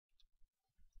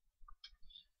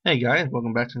Hey guys,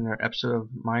 welcome back to another episode of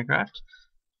Minecraft.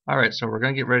 Alright, so we're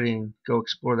gonna get ready and go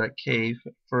explore that cave.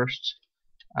 First,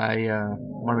 I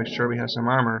want to make sure we have some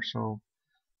armor, so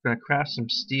we're gonna craft some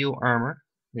steel armor.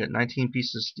 We got 19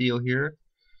 pieces of steel here.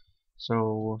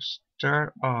 So we'll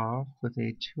start off with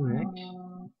a tunic,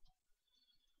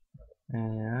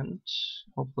 and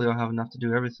hopefully I'll have enough to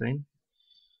do everything.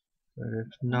 But if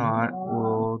not,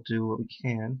 we'll do what we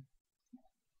can.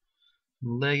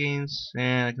 Leggings,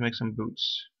 and I can make some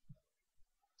boots.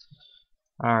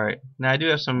 Alright, now I do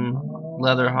have some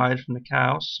leather hide from the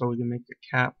cows, so we can make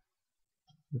a cap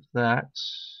with that.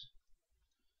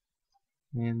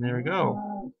 And there we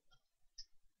go.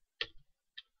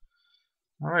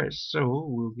 Alright, so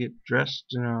we'll get dressed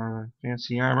in our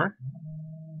fancy armor.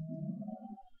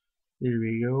 There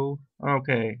we go.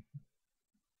 Okay.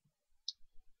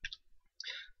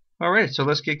 Alright, so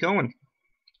let's get going.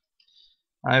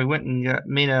 I went and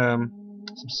made some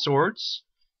swords.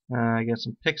 I got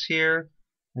some picks here.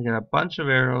 I got a bunch of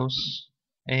arrows.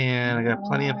 And I got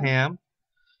plenty of ham.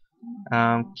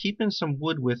 Keeping some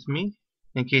wood with me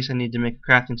in case I need to make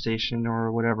a crafting station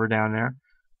or whatever down there.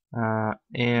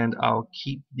 And I'll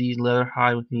keep the leather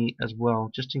hide with me as well,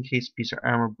 just in case a piece of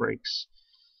armor breaks.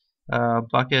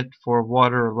 Bucket for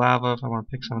water or lava if I want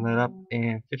to pick some of that up,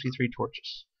 and 53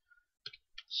 torches.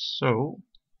 So,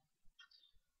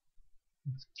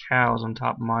 cows on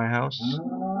top of my house.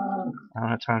 I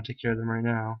don't have time to take care of them right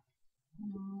now.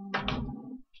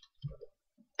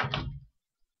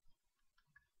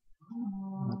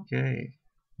 Okay.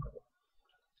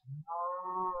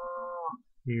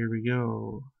 Here we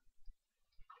go.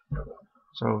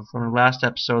 So from the last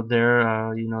episode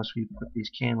there, you notice we put these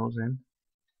candles in.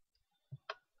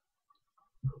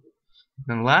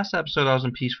 In the last episode I was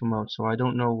in peaceful mode, so I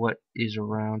don't know what is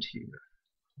around here.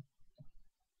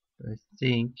 But I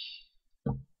think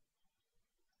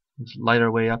let's light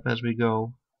our way up as we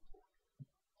go.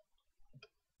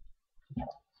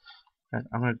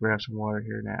 I'm going to grab some water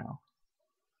here now.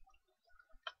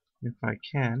 If I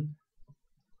can.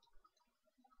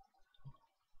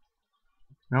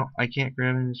 No, I can't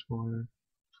grab any of this water.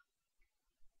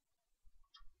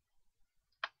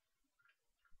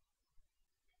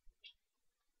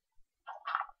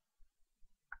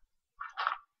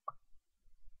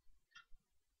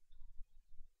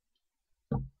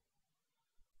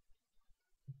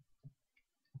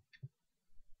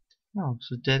 No,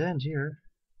 it's a dead end here.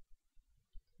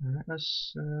 Alright,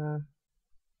 let's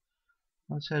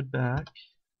head back.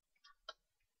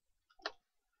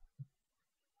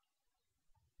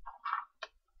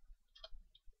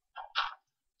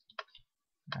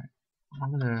 Alright,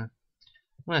 I'm gonna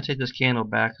take this candle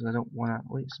back because I don't wanna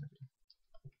wait a second.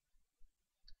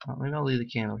 Maybe I'll leave the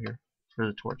candle here for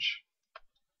the torch.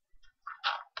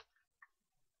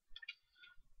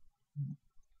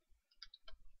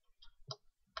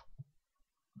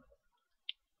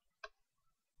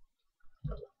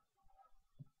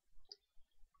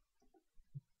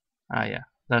 Ah yeah,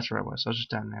 that's where I was. I was just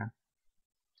down there.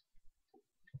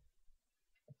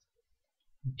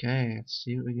 Okay, let's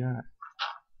see what we got.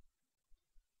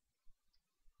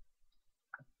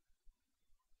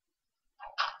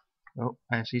 Oh,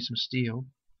 I see some steel.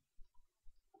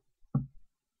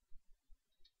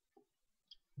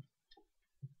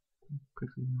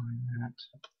 Quickly mine that.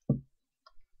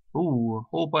 Ooh, a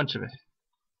whole bunch of it.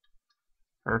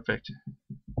 Perfect.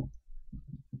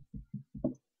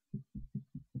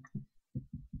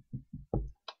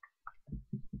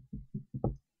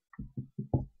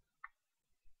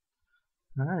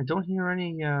 I don't hear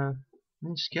any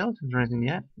skeletons or anything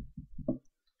yet.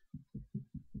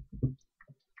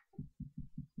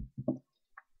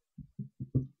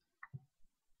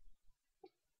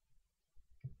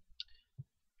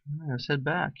 Alright, let's head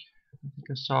back. I think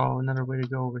I saw another way to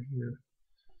go over here.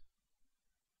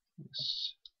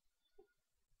 Yes.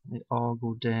 They all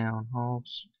go down. All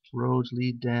roads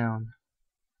lead down.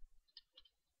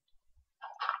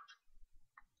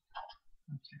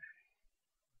 Okay.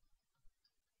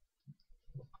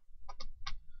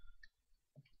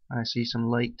 I see some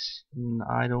light, and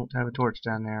I don't have a torch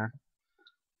down there,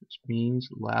 which means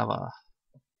lava.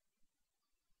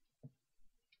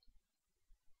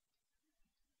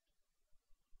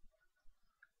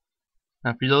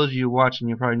 Now, for those of you watching,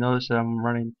 you'll probably notice that I'm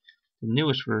running the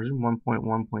newest version,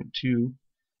 1.1.2,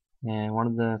 and one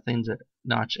of the things that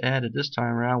Notch added this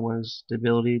time around was the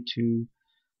ability to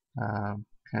kind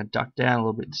of duck down a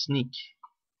little bit and sneak.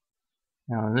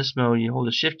 Now, in this mode, you hold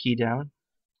the shift key down,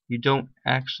 you don't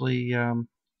actually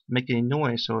make any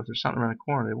noise, so if there's something around the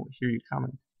corner, they won't hear you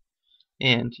coming.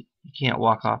 And you can't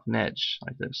walk off an edge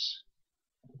like this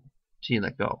till you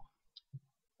let go.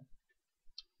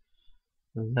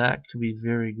 That could be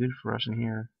very good for us in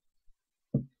here.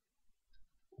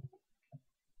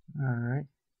 Alright.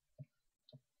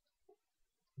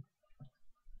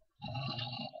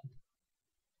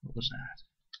 What was that?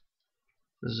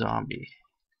 The zombie.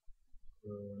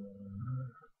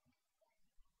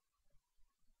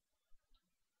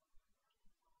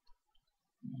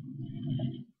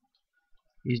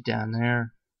 He's down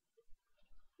there.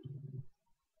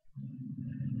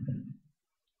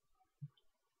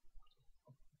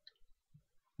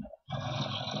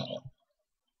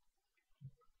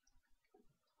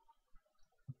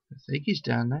 I think he's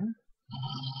down there.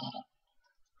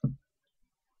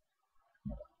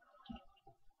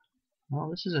 Oh,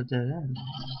 this is a dead end.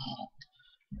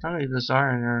 I'm gonna get this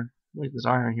iron here. Get this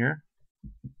iron here.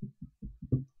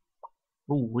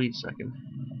 Oh, wait a second.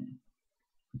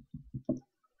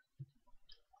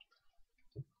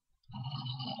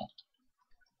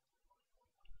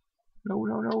 No,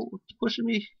 no, no! It's pushing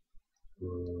me.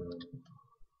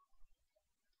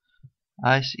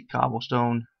 I see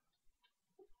cobblestone.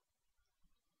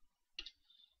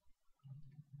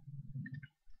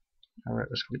 Alright,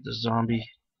 let's go get the zombie.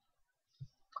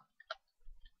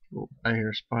 Oh, I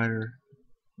hear a spider.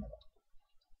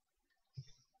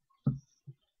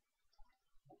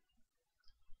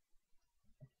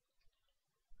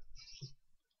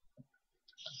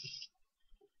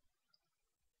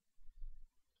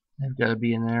 They've got to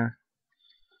be in there.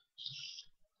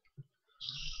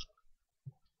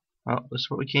 Oh, that's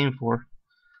what we came for.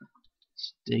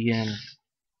 Let's dig in.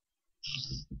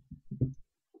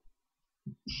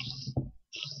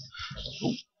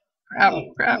 Oh, crap,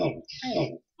 crap.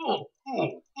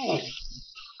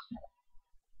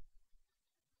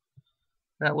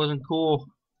 That wasn't cool.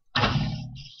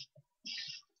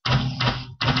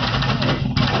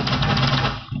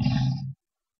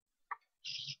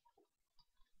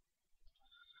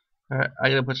 Alright, I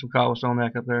gotta put some cobblestone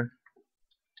back up there.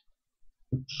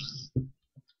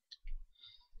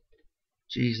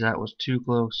 Jeez, that was too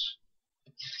close.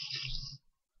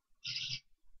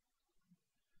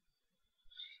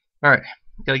 Alright,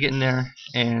 gotta get in there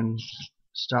and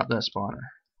stop that spawner.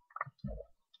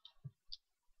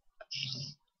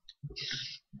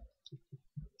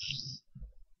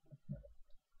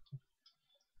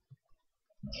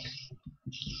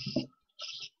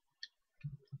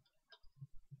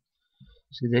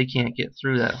 See, they can't get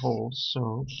through that hole,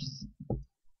 so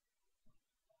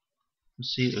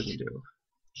let's see what we can do.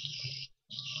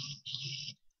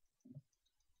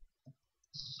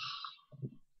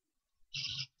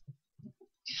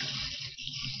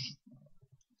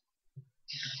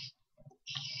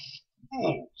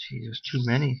 Jeez, there's too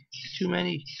many. Too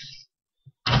many.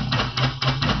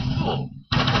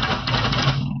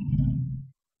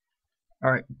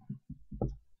 Alright.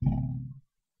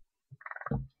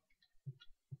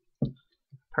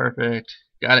 Perfect.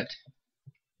 Got it.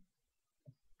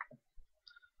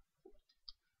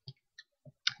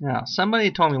 Now,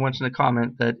 somebody told me once in a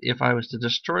comment that if I was to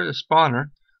destroy the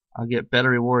spawner, I'll get better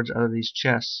rewards out of these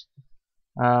chests.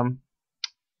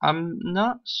 I'm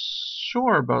not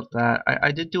sure about that.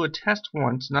 I did do a test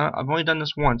once. Now, I've only done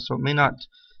this once, so it may not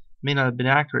have been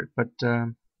accurate. But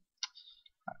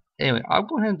anyway, I'll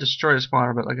go ahead and destroy the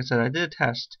spawner. But like I said, I did a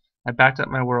test. I backed up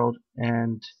my world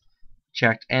and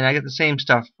checked, and I get the same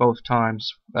stuff both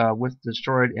times, with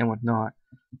destroyed and with not.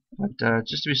 But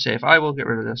just to be safe, I will get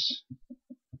rid of this.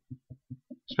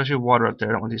 Especially with water out there.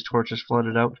 I don't want these torches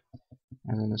flooded out.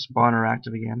 And then the spawner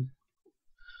active again.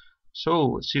 So,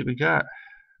 let's see what we got.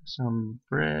 Some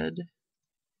bread.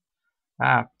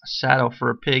 A saddle for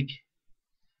a pig.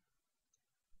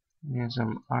 And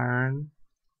some iron.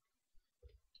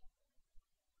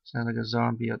 Sounds like a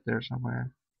zombie out there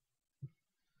somewhere.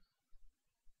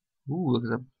 Ooh, look at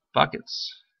the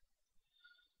buckets.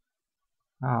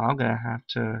 Oh, I'm gonna have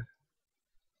to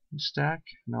stack?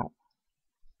 No.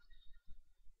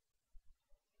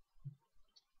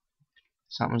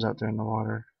 Something's out there in the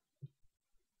water.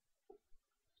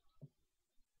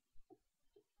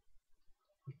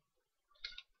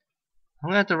 I'm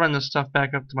gonna have to run this stuff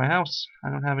back up to my house. I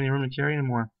don't have any room to carry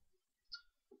anymore.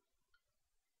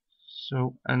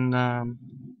 So, and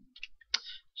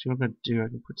see what I'm gonna do. I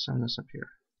can put some of this up here.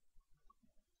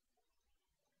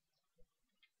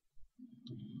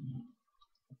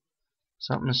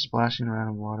 Something is splashing around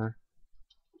in water.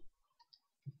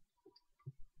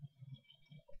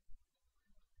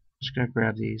 Just gonna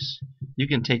grab these. You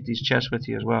can take these chests with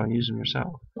you as well and use them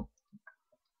yourself.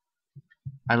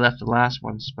 I left the last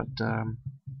ones, but I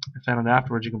found out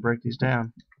afterwards you can break these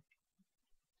down.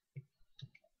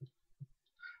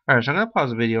 Alright, so I'm gonna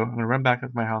pause the video. I'm gonna run back up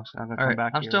to my house. I'm gonna come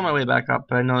back. I'm still on my way back up,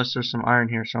 but I noticed there's some iron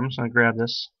here, so I'm just gonna grab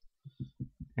this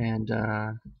and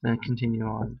then continue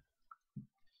on.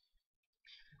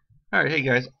 Alright, hey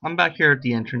guys, I'm back here at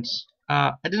the entrance.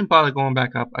 I didn't bother going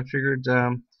back up. I figured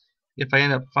if I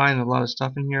end up finding a lot of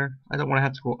stuff in here, I don't want to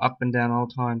have to go up and down all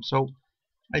the time. So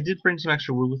I did bring some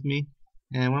extra wood with me,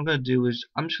 and what I'm going to do is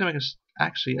I'm just going to make a...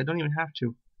 Actually, I don't even have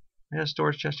to. I got a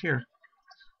storage chest here.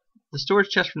 The storage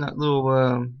chest from that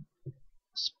little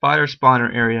spider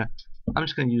spawner area, I'm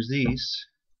just going to use these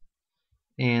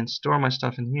and store my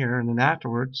stuff in here, and then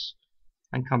afterwards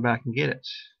I can come back and get it.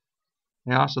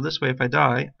 And also this way, if I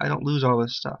die, I don't lose all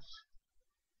this stuff.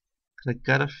 Because I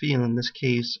got a feeling this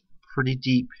cave's pretty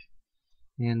deep,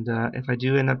 and if I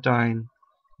do end up dying,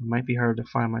 it might be hard to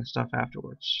find my stuff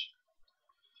afterwards.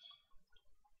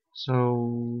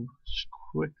 So just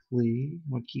quickly,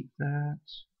 I'm gonna keep that.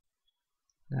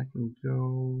 That can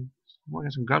go. Oh, I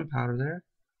got some gunpowder there.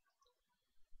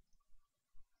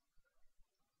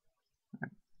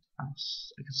 I got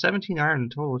 17 iron in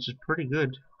total, which is pretty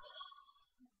good.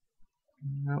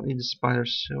 I don't need the spider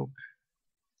silk.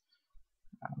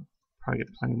 I'll probably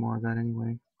get plenty more of that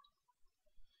anyway.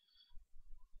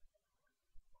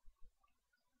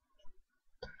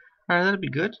 Alright, that'll be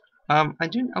good. I'm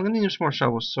gonna need some more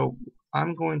shovels, so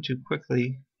I'm going to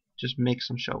quickly just make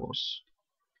some shovels.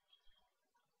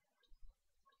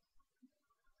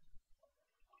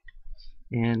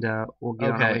 And we'll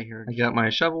get on our way here. I got my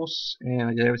shovels and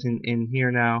I got everything in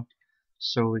here now,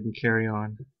 so we can carry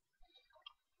on.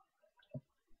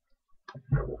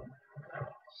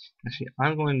 Actually,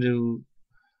 I'm going to...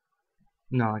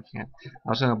 No, I can't. I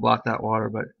was going to block that water,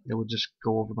 but it would just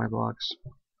go over my blocks.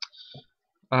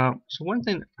 So one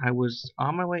thing, I was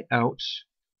on my way out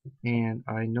and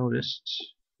I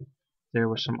noticed there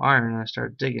was some iron, and I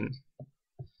started digging,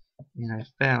 and I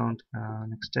found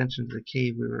an extension to the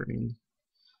cave we were in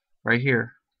right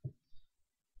here,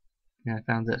 and I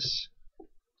found this.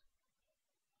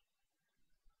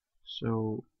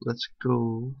 So let's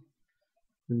go.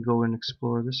 We can go and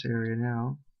explore this area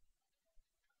now.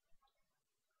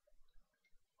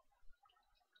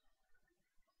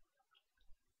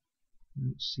 I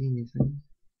don't see anything.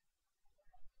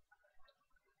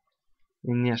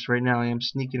 And yes, right now I am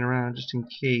sneaking around just in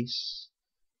case.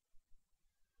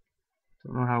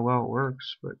 Don't know how well it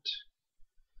works, but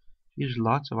there's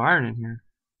lots of iron in here.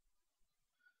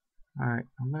 Alright,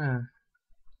 I'm gonna...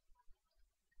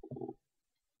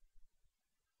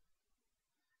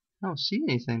 I don't see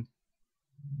anything.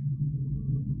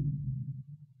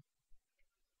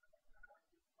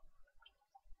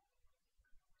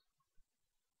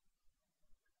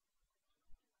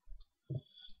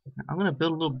 I'm gonna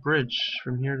build a little bridge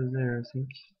from here to there, I think.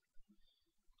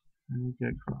 And we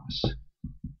get across.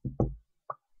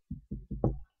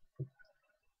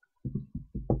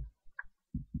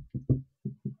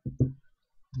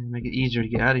 And make it easier to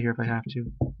get out of here if I have to,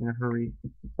 in a hurry.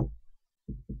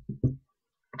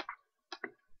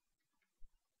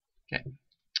 Okay.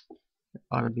 That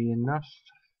ought to be enough.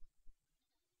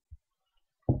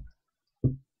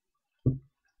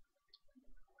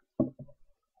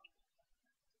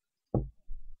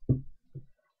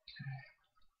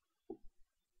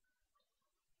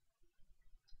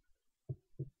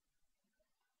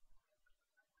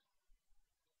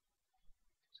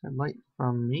 Is that light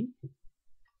from me?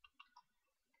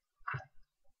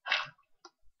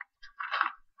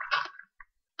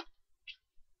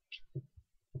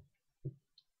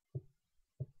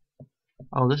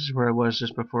 Oh, this is where I was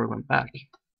just before I went back.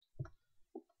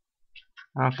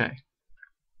 Okay.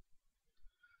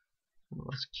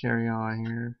 Let's carry on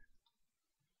here.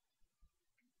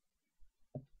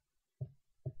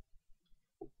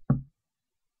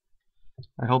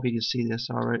 I hope you can see this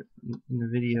alright in the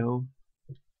video.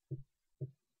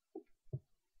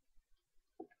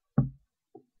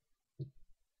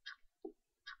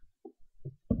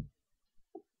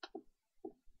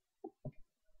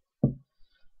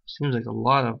 Seems like a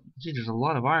lot of... Gee, there's a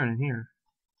lot of iron in here.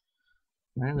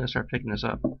 I'm gonna start picking this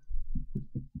up.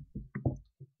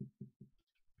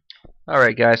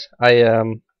 Alright guys, I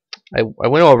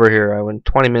went over here. I went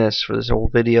 20 minutes for this whole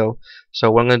video.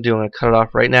 So what I'm gonna do, I'm gonna cut it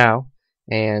off right now,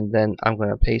 and then I'm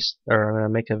gonna I'm gonna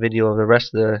make a video of the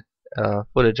rest of the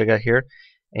footage I got here,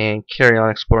 and carry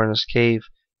on exploring this cave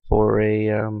for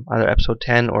a either episode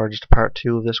 10 or just a part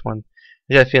 2 of this one.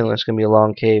 I got a feeling it's gonna be a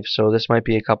long cave, so this might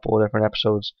be a couple of different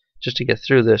episodes just to get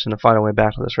through this and to find a way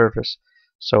back to the surface.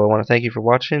 So I want to thank you for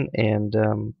watching, and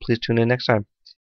please tune in next time.